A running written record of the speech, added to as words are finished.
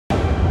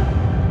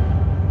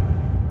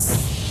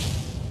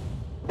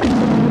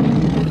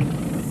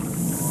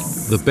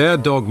The bear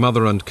dog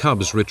mother and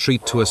cubs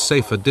retreat to a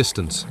safer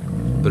distance,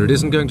 but it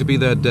isn't going to be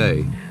their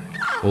day.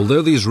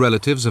 Although these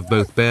relatives of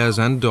both bears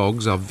and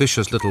dogs are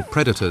vicious little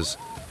predators,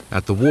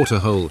 at the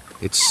waterhole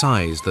it's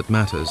size that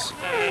matters.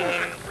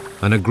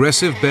 An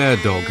aggressive bear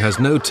dog has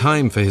no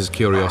time for his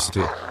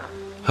curiosity.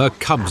 Her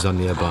cubs are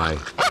nearby.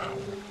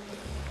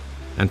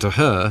 And to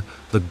her,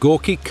 the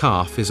gawky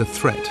calf is a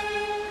threat.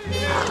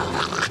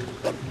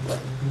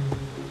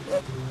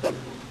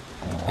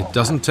 It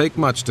doesn't take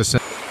much to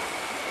send,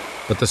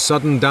 but the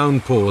sudden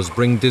downpours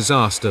bring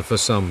disaster for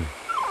some.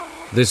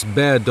 This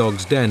bear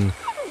dog's den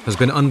has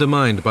been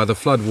undermined by the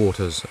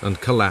floodwaters and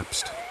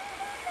collapsed.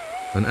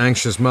 An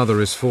anxious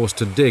mother is forced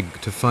to dig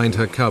to find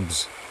her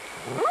cubs.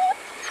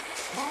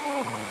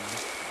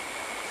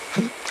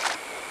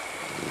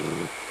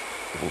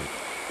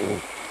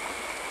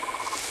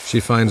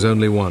 She finds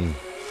only one,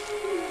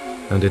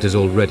 and it is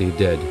already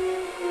dead.